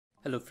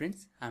Hello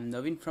friends, I'm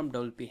Naveen from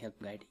WP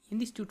Help Guide. In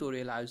this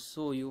tutorial, I'll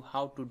show you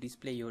how to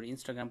display your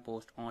Instagram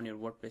post on your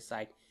WordPress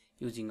site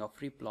using a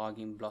free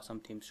plugin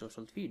BlossomThemes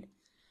social feed.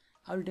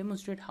 I'll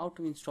demonstrate how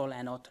to install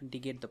and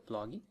authenticate the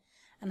plugin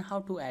and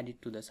how to add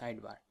it to the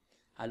sidebar.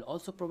 I'll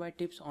also provide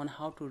tips on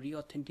how to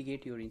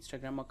re-authenticate your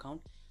Instagram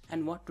account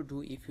and what to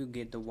do if you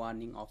get the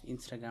warning of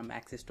Instagram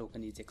access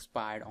token is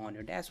expired on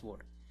your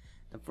dashboard.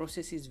 The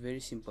process is very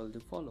simple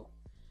to follow.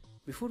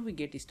 Before we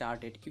get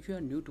started, if you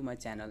are new to my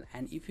channel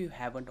and if you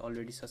haven't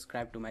already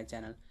subscribed to my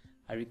channel,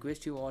 I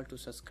request you all to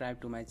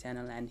subscribe to my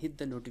channel and hit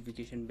the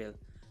notification bell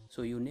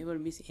so you never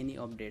miss any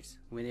updates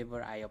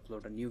whenever I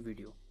upload a new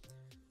video.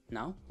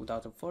 Now,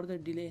 without a further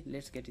delay,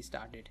 let's get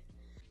started.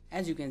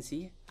 As you can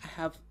see, I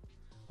have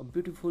a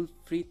beautiful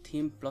free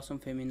theme Blossom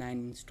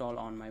Feminine installed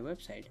on my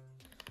website.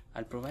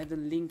 I'll provide the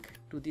link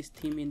to this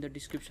theme in the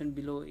description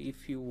below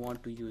if you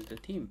want to use the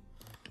theme.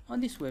 On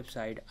this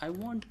website, I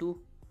want to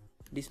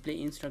display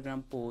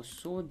Instagram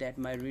posts so that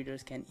my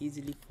readers can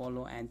easily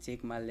follow and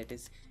check my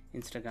latest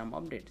Instagram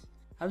updates.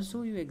 I'll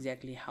show you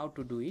exactly how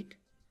to do it.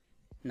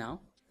 Now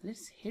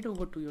let's head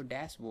over to your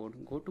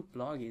dashboard, go to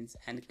plugins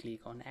and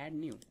click on add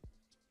new.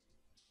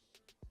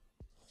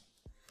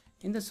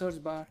 In the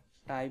search bar,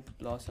 type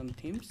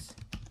BlossomThemes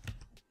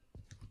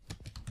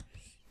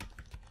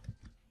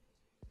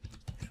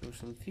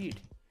social feed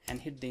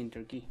and hit the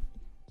enter key.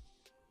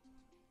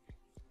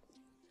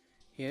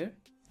 Here,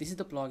 this is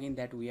the plugin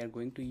that we are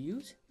going to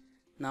use.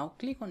 Now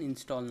click on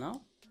install now.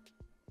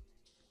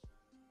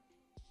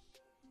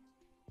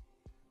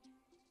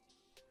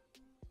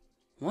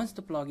 Once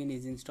the plugin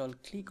is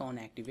installed, click on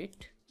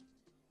activate.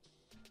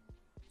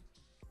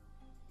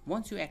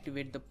 Once you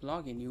activate the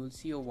plugin, you will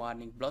see a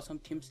warning: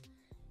 BlossomThemes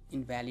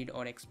invalid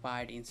or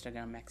expired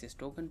Instagram access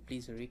token.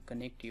 Please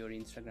reconnect your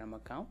Instagram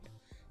account.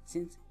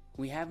 Since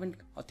we haven't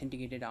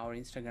authenticated our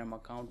Instagram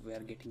account, we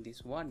are getting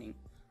this warning.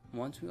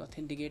 Once we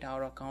authenticate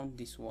our account,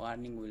 this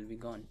warning will be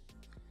gone.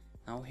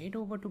 Now head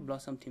over to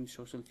BlossomThemes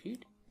social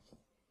feed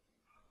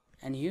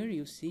and here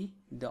you see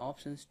the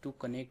options to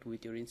connect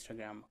with your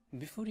Instagram.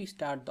 Before you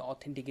start the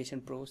authentication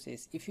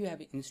process, if you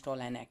have installed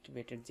and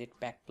activated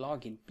Jetpack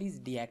plugin, please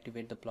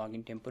deactivate the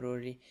plugin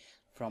temporarily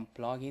from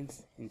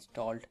plugins,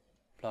 installed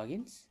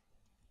plugins,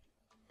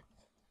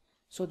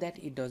 so that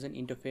it doesn't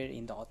interfere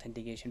in the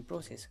authentication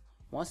process.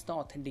 Once the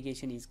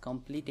authentication is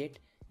completed,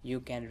 you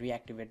can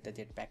reactivate the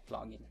Jetpack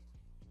plugin.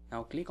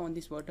 Now click on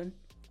this button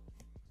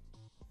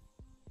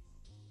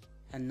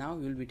and now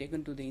you will be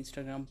taken to the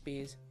Instagram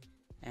page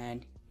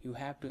and you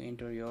have to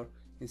enter your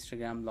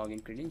Instagram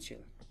login credential.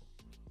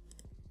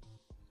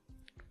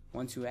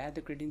 Once you add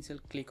the credential,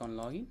 click on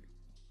login.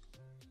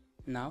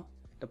 Now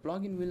the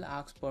plugin will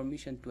ask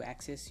permission to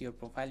access your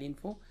profile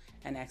info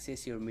and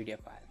access your media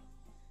file.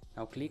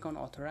 Now click on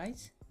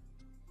authorize.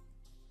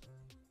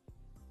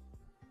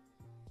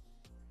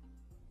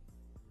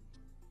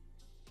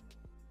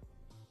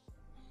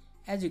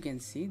 As you can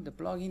see, the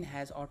plugin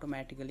has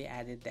automatically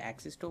added the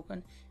access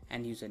token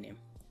and username.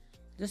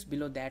 Just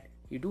below that,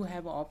 you do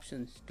have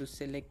options to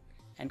select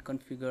and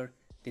configure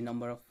the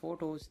number of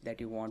photos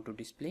that you want to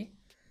display.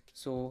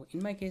 So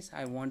in my case,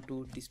 I want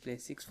to display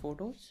 6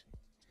 photos.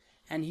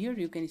 And here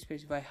you can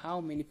specify how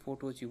many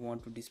photos you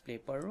want to display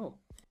per row.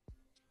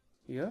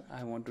 Here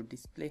I want to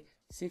display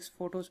 6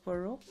 photos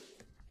per row.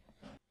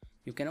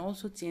 You can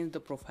also change the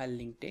profile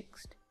link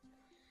text.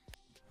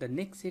 The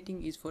next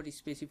setting is for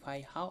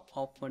specify how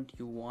often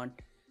you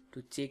want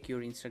to check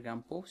your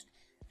Instagram post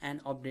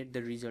and update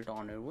the result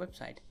on your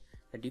website.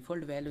 The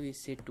default value is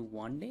set to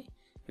 1 day.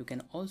 You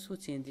can also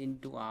change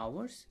into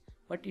hours,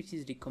 but it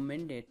is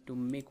recommended to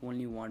make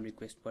only 1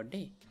 request per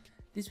day.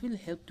 This will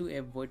help to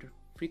avoid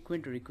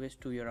frequent requests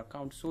to your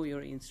account so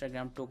your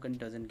Instagram token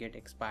doesn't get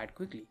expired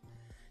quickly.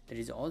 There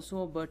is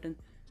also a button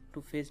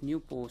to fetch new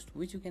post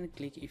which you can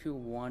click if you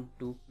want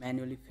to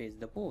manually fetch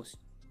the post.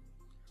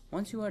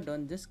 Once you are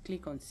done, just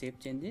click on save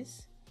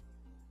changes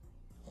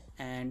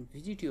and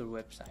visit your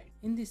website.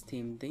 In this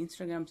theme, the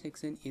Instagram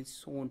section is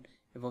shown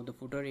above the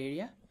footer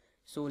area.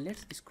 So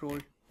let's scroll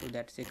to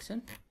that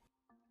section.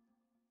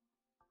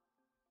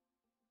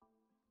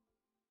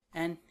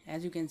 And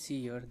as you can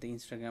see here, the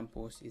Instagram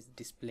post is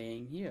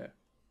displaying here.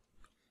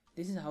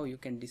 This is how you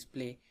can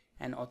display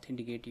and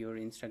authenticate your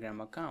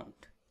Instagram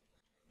account.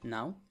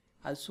 Now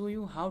I'll show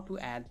you how to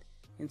add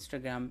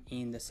Instagram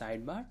in the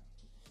sidebar.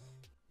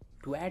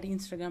 To add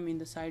Instagram in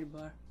the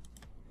sidebar,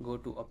 go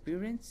to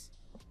Appearance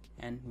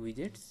and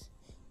Widgets.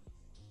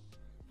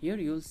 Here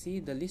you'll see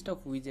the list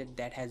of widgets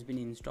that has been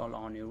installed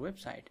on your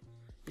website.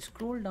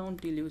 Scroll down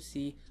till you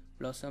see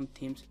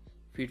BlossomThemes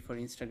feed for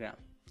Instagram.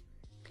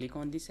 Click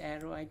on this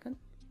arrow icon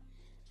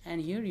and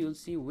here you'll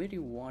see where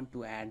you want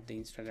to add the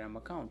Instagram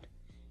account.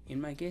 In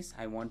my case,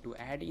 I want to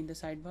add in the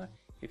sidebar.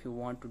 If you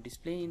want to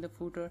display in the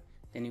footer,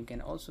 then you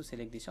can also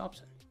select this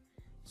option.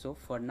 So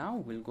for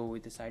now, we'll go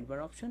with the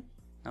sidebar option.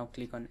 Now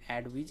click on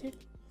add widget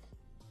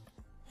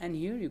and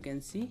here you can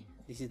see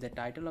this is the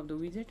title of the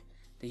widget.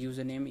 The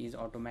username is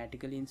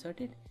automatically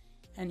inserted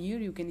and here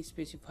you can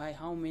specify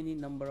how many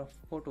number of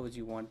photos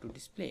you want to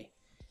display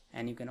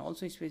And you can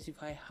also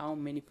specify how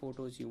many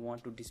photos you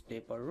want to display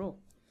per row.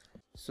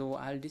 So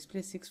I'll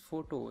display 6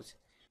 photos,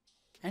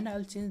 and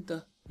I'll change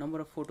the number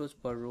of photos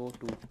per row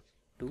to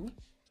 2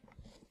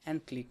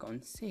 and click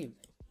on save.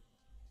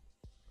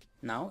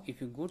 Now if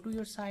you go to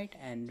your site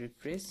and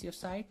refresh your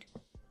site,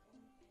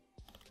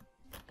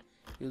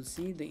 you'll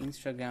see the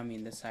Instagram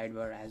in the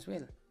sidebar as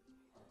well.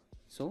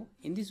 So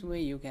in this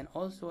way you can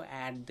also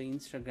add the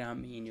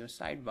Instagram in your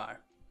sidebar.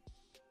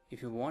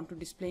 If you want to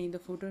display in the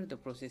footer, the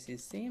process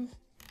is same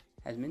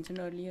as mentioned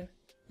earlier.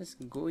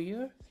 Just go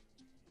here,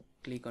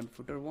 click on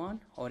footer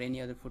 1 or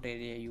any other footer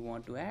area you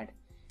want to add,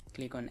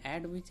 click on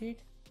add widget,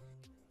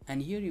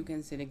 and here you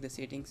can select the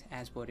settings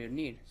as per your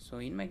need. So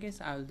in my case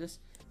I'll just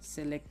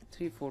select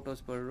 3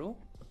 photos per row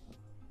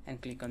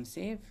and click on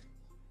save.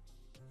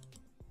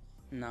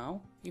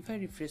 Now if I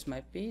refresh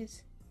my page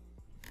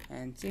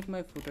and check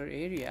my footer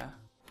area,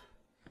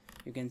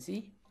 you can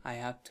see I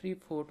have 3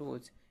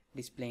 photos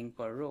displaying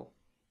per row.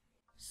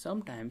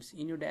 Sometimes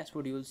in your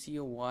dashboard you will see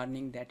a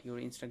warning that your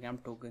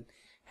Instagram token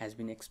has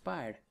been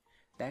expired.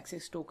 The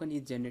access token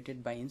is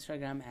generated by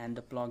Instagram and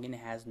the plugin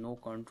has no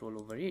control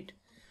over it.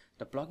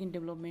 The plugin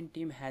development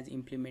team has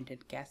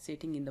implemented cache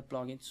setting in the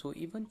plugin, so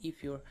even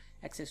if your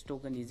access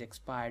token is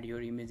expired,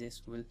 your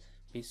images will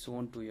be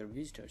shown to your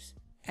visitors.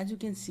 As you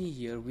can see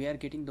here, we are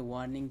getting the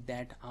warning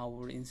that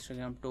our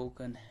Instagram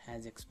token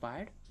has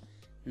expired.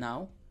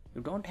 Now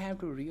you don't have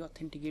to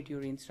re-authenticate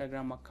your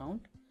Instagram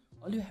account.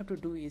 All you have to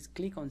do is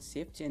click on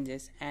save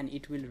changes and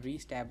it will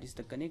re-establish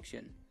the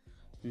connection.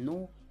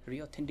 No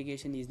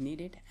re-authentication is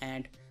needed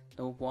and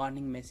the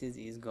warning message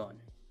is gone.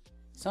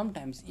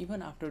 Sometimes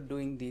even after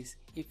doing this,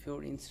 if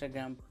your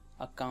Instagram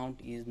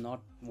account is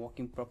not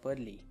working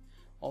properly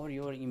or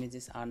your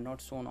images are not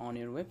shown on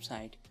your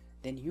website,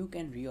 then you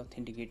can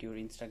re-authenticate your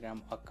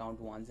Instagram account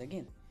once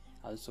again.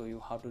 I'll show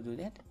you how to do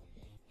that.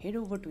 Head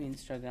over to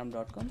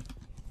instagram.com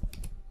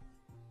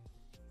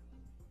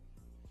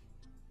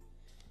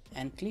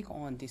and click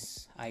on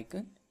this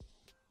icon,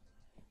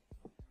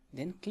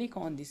 then click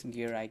on this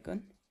gear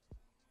icon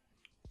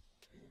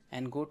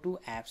and go to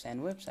apps and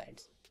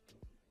websites,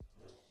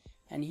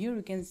 and here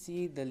you can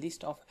see the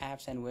list of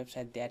apps and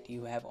websites that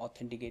you have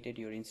authenticated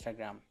your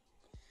Instagram.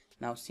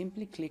 Now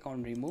simply click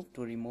on remove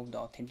to remove the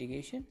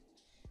authentication.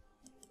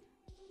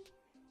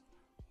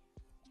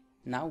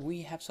 Now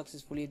we have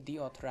successfully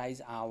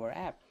deauthorized our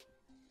app.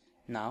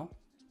 Now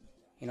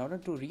in order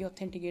to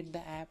re-authenticate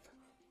the app,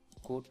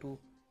 go to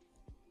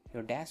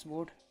your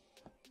dashboard,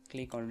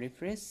 click on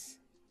refresh,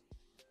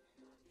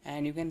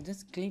 and you can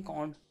just click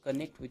on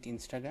connect with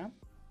Instagram.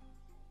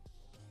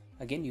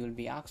 Again you will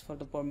be asked for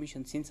the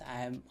permission. Since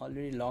I am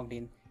already logged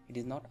in, it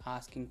is not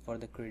asking for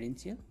the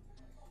credential.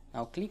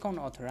 Now click on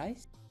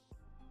authorize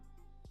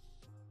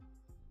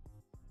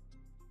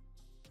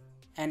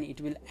and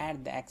it will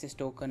add the access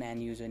token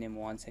and username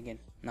once again.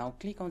 Now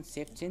click on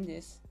save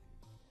changes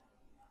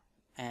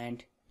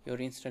and your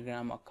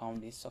Instagram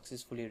account is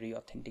successfully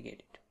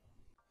re-authenticated.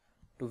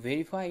 To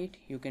verify it,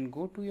 you can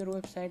go to your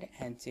website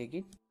and check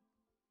it.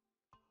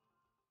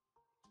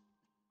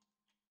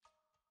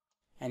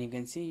 And you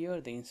can see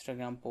here the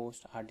Instagram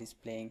posts are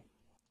displaying.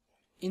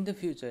 In the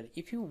future,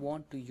 if you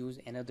want to use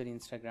another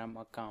Instagram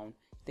account,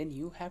 then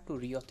you have to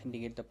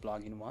re-authenticate the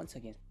plugin once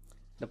again.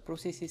 The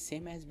process is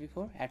same as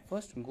before. At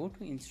first, go to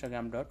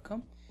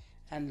instagram.com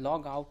and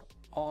log out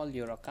all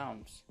your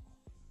accounts.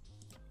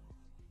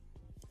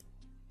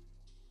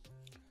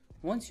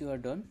 Once you are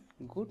done,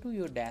 go to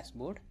your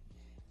dashboard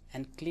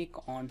and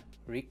click on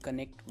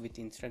reconnect with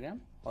Instagram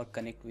or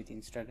connect with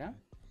Instagram.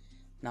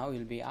 Now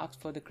you'll be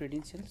asked for the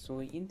credentials.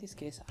 So in this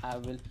case, I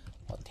will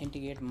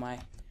authenticate my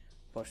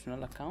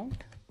personal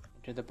account.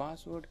 Enter the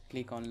password,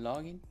 click on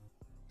login.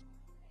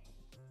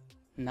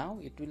 Now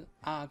it will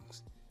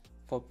ask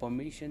for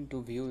permission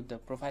to view the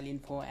profile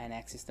info and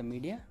access the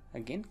media.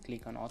 Again,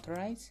 click on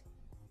authorize.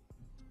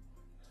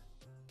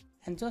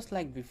 And just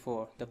like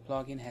before, the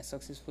plugin has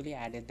successfully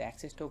added the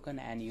access token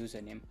and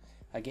username.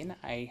 Again,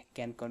 I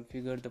can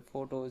configure the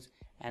photos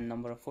and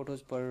number of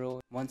photos per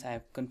row. Once I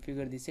have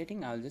configured the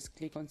setting, I'll just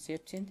click on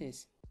save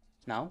changes.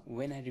 Now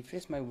when I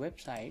refresh my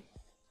website,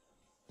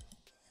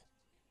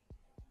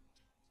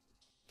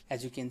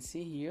 as you can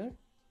see here,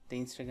 the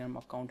Instagram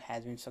account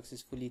has been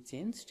successfully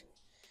changed.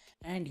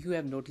 And you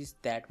have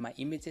noticed that my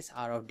images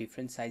are of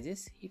different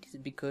sizes. It is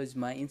because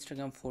my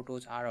Instagram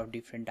photos are of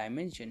different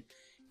dimension.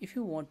 If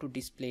you want to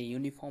display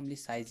uniformly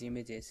sized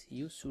images,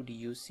 you should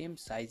use same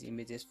size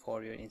images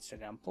for your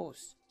Instagram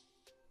posts.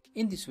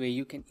 In this way,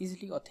 you can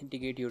easily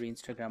authenticate your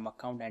Instagram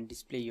account and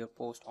display your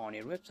post on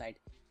your website.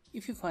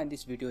 If you find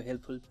this video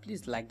helpful,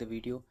 please like the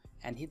video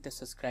and hit the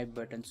subscribe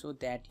button so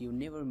that you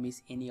never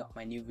miss any of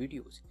my new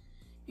videos.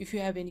 If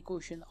you have any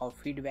question or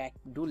feedback,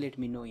 do let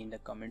me know in the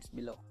comments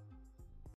below.